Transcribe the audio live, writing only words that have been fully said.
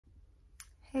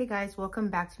Hey guys, welcome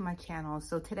back to my channel.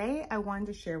 So today I wanted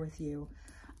to share with you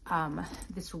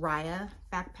this Riya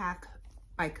backpack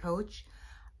by Coach.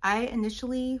 I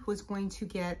initially was going to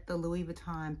get the Louis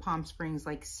Vuitton Palm Springs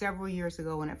like several years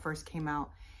ago when it first came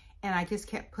out, and I just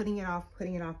kept putting it off.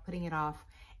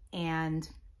 And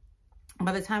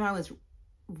by the time I was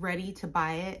ready to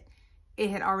buy it, it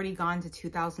had already gone to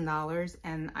 $2,000,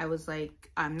 and I was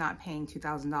like, I'm not paying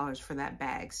 $2,000 for that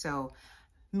bag. So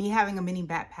me having a mini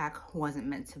backpack wasn't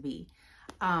meant to be.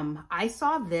 I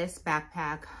saw this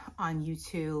backpack on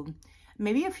YouTube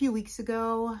maybe a few weeks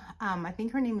ago. I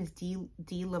think her name is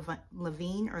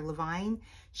Levine.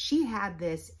 She had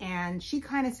this, and she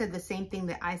kind of said the same thing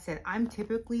that I said. I'm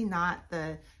typically not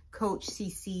the Coach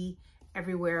CC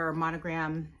everywhere or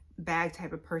monogram bag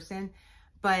type of person,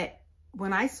 but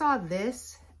when I saw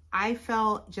this, I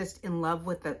felt just in love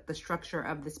with the structure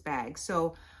of this bag.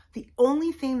 So the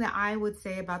only thing that I would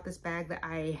say about this bag that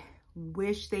I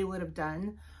wish they would have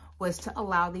done was to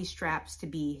allow these straps to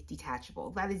be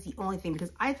detachable. That is the only thing,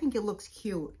 because I think it looks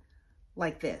cute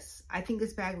like this. I think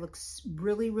this bag looks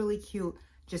really, really cute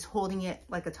just holding it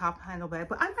like a top handle bag,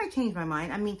 but I might change my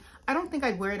mind. I mean, I don't think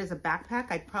I'd wear it as a backpack.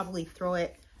 I'd probably throw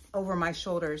it over my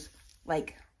shoulders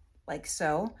like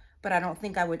so, but I don't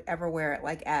think I would ever wear it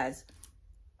like as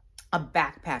a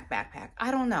backpack.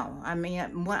 I don't know. I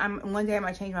mean, one day I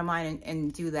might change my mind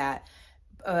and do that,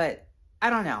 but I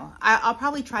don't know. I'll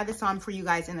probably try this on for you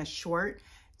guys in a short,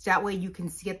 so that way you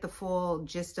can get the full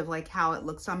gist of like how it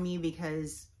looks on me,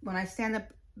 because when I stand up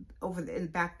over the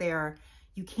back there,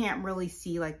 you can't really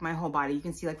see like my whole body. You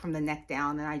can see like from the neck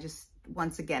down, and I just,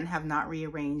 once again, have not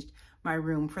rearranged my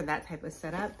room for that type of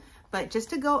setup. But just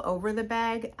to go over the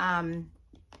bag,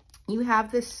 you have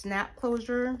this snap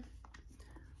closure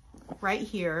right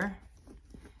here,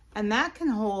 and that can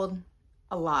hold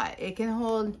a lot. It can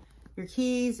hold your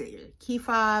keys, your key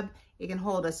fob. It can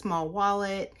hold a small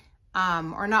wallet,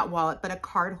 or not wallet, but a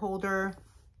card holder.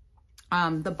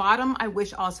 The bottom, I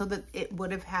wish also that it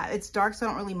would have had, it's dark so I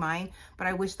don't really mind, but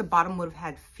I wish the bottom would have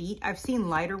had feet. I've seen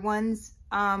lighter ones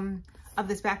of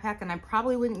this backpack, and I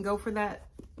probably wouldn't go for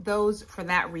those for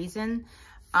that reason.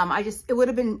 It would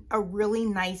have been a really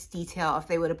nice detail if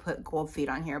they would have put gold feet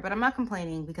on here, but I'm not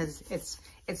complaining because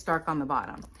it's dark on the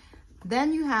bottom.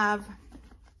 Then you have,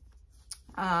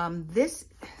 this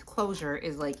closure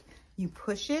is like, you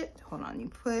push it, hold on, you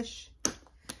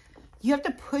have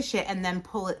to push it and then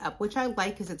pull it up, which I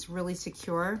like because it's really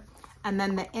secure. And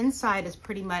then the inside is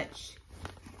pretty much,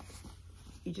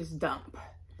 you just dump,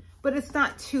 but it's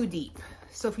not too deep.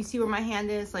 So if you see where my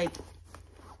hand is, like,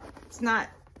 it's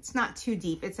not too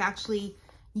deep. It's actually,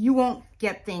 you won't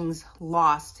get things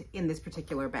lost in this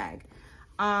particular bag.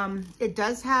 It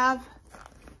does have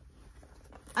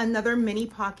another mini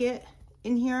pocket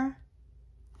in here,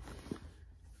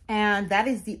 and that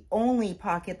is the only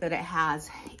pocket that it has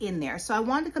in there. So I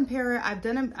wanted to compare it. I've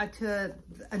done it to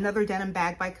another denim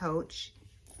bag by Coach,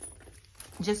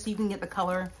 just so you can get the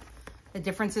color, the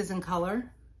differences in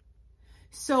color.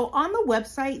 So on the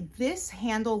website, this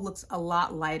handle looks a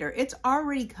lot lighter. It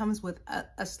already comes with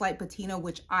a slight patina,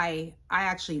 which I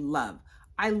actually love.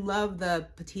 I love the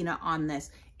patina on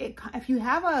this. If you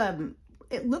have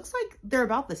it looks like they're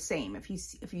about the same if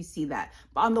you see that.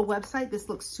 But on the website, this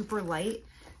looks super light.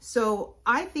 So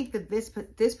I think that this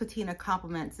patina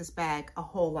complements this bag a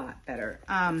whole lot better.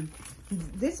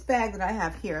 This bag that I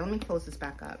have here, let me close this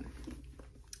back up.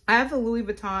 I have the Louis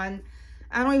Vuitton,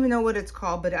 I don't even know what it's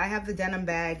called, but I have the denim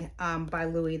bag by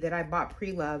Louis that I bought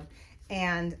pre-loved,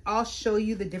 and I'll show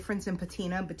you the difference in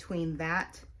patina between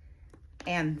that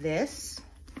and this.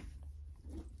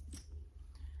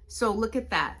 So look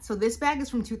at that. So this bag is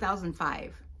from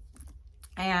 2005,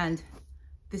 and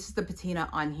this is the patina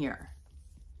on here.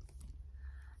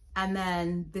 And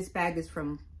then this bag is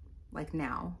from like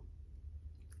now,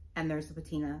 and there's the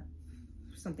patina,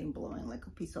 something blowing like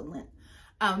a piece of lint.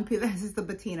 This is the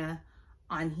patina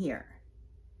on here.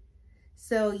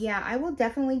 So yeah, I will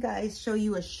definitely, guys, show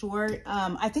you a short.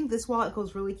 I think this wallet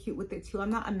goes really cute with it too. I'm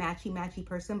not a matchy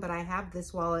person, but I have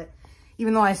this wallet,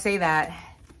 even though I say that,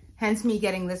 hence me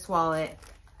getting this wallet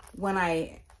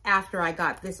after I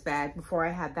got this bag, before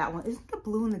I had that one. Isn't the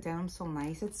blue and the denim so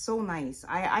nice? It's so nice.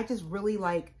 I just really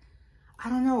like, I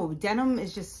don't know,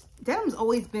 denim's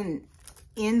always been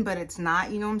in, but it's not,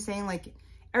 you know what I'm saying? Like,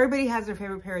 everybody has their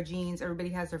favorite pair of jeans, everybody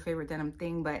has their favorite denim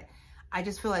thing, but I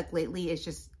just feel like lately it's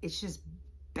just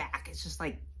back. It's just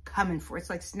like coming for, it's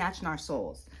like snatching our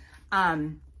souls.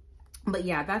 But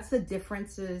yeah, that's the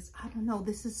differences. I don't know,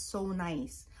 this is so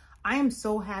nice. I am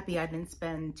so happy I didn't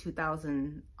spend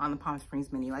 $2,000 on the Palm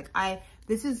Springs mini. Like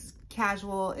this is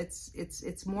casual.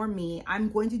 It's more me. I'm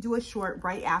going to do a short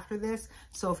right after this.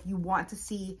 So if you want to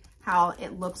see how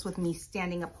it looks with me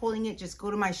standing up holding it, just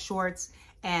go to my shorts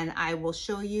and I will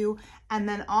show you. And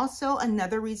then also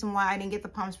another reason why I didn't get the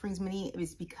Palm Springs mini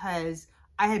is because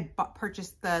I had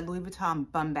purchased the Louis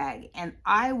Vuitton bum bag, and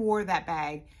I wore that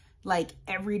bag like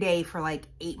every day for like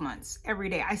 8 months, every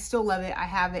day. I still love it. I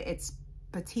have it. It's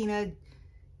patina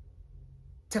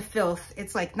to filth.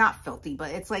 It's like not filthy, but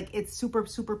it's like, it's super,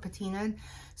 super patinaed.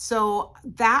 So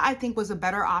that I think was a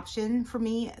better option for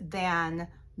me than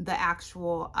the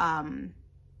actual,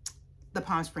 the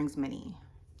Palm Springs mini.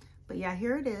 But yeah,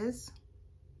 here it is.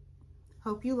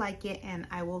 Hope you like it, and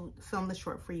I will film the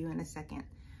short for you in a second.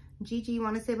 Gigi, you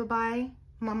want to say bye-bye?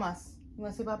 Mamas, you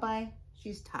want to say bye-bye?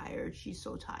 She's tired. She's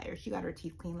so tired. She got her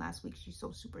teeth cleaned last week. She's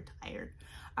so super tired.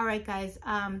 All right, guys.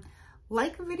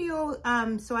 Like the video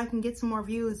so I can get some more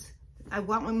views. I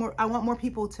want more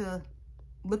people to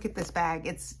look at this bag.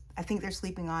 I think they're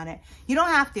sleeping on it. You don't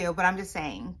have to, but I'm just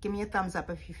saying. Give me a thumbs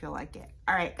up if you feel like it.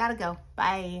 All right, gotta go.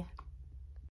 Bye.